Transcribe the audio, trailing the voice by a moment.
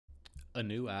A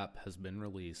new app has been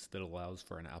released that allows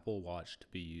for an Apple Watch to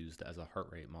be used as a heart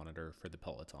rate monitor for the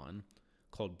Peloton.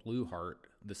 Called BlueHeart,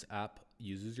 this app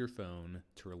uses your phone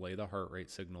to relay the heart rate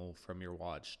signal from your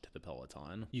watch to the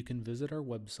Peloton. You can visit our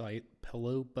website,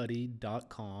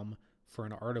 pillowbuddy.com, for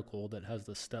an article that has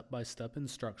the step-by-step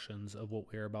instructions of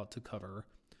what we're about to cover.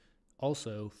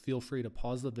 Also, feel free to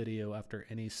pause the video after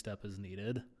any step is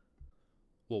needed.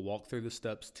 We'll walk through the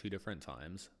steps 2 different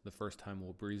times. The first time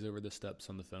we'll breeze over the steps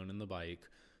on the phone and the bike,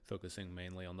 focusing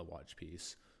mainly on the watch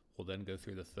piece. We'll then go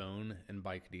through the phone and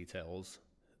bike details.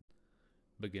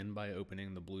 Begin by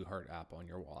opening the BlueHeart app on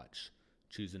your watch.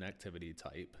 Choose an activity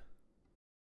type.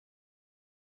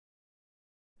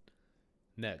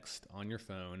 Next, on your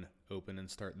phone, open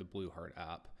and start the BlueHeart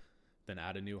app. Then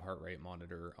add a new heart rate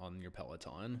monitor on your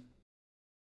Peloton.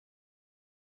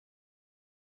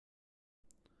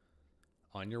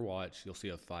 On your watch, you'll see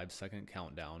a 5-second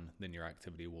countdown, then your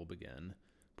activity will begin.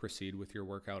 Proceed with your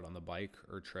workout on the bike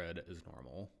or tread as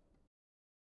normal.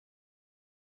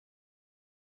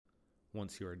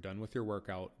 Once you are done with your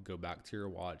workout, go back to your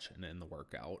watch and end the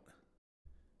workout.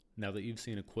 Now that you've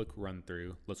seen a quick run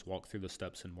through, let's walk through the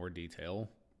steps in more detail.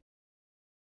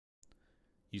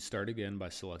 You start again by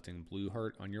selecting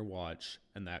BlueHeart on your watch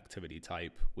and the activity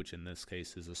type, which in this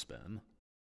case is a spin.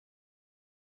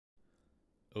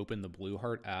 Open the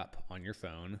BlueHeart app on your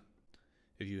phone.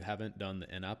 If you haven't done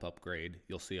the in-app upgrade,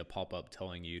 you'll see a pop-up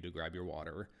telling you to grab your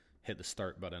water. Hit the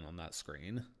start button on that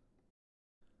screen.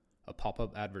 A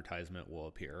pop-up advertisement will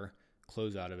appear.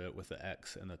 Close out of it with the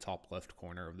X in the top left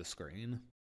corner of the screen.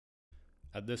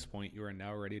 At this point, you are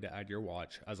now ready to add your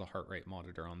watch as a heart rate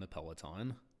monitor on the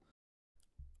Peloton.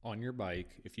 On your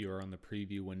bike, if you are on the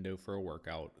preview window for a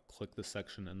workout, click the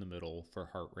section in the middle for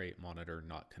heart rate monitor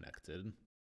not connected.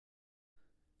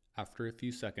 After a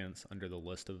few seconds, under the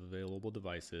list of available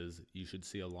devices, you should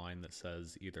see a line that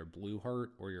says either BlueHeart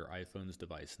or your iPhone's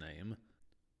device name.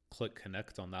 Click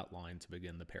Connect on that line to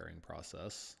begin the pairing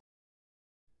process.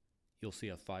 You'll see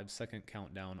a 5-second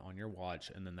countdown on your watch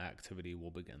and then the activity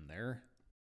will begin there.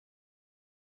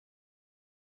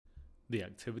 The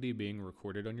activity being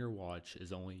recorded on your watch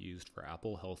is only used for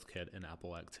Apple Health Kit and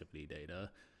Apple Activity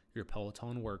data. Your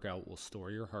Peloton workout will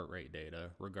store your heart rate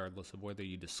data, regardless of whether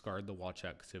you discard the watch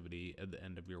activity at the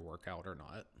end of your workout or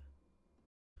not.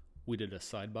 We did a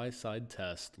side-by-side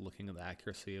test looking at the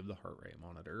accuracy of the heart rate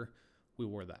monitor. We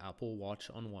wore the Apple Watch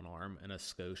on one arm and a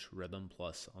Scosche Rhythm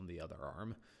Plus on the other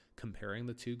arm. Comparing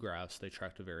the two graphs, they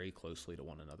tracked very closely to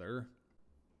one another.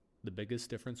 The biggest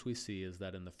difference we see is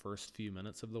that in the first few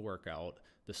minutes of the workout,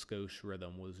 the Scosche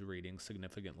Rhythm was reading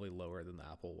significantly lower than the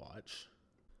Apple Watch.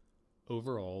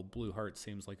 Overall, BlueHeart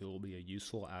seems like it will be a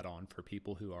useful add-on for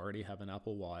people who already have an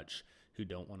Apple Watch who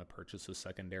don't want to purchase a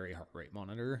secondary heart rate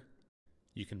monitor.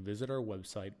 You can visit our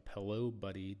website,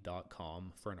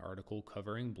 pillowbuddy.com, for an article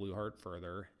covering BlueHeart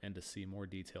further and to see more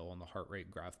detail on the heart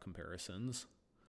rate graph comparisons.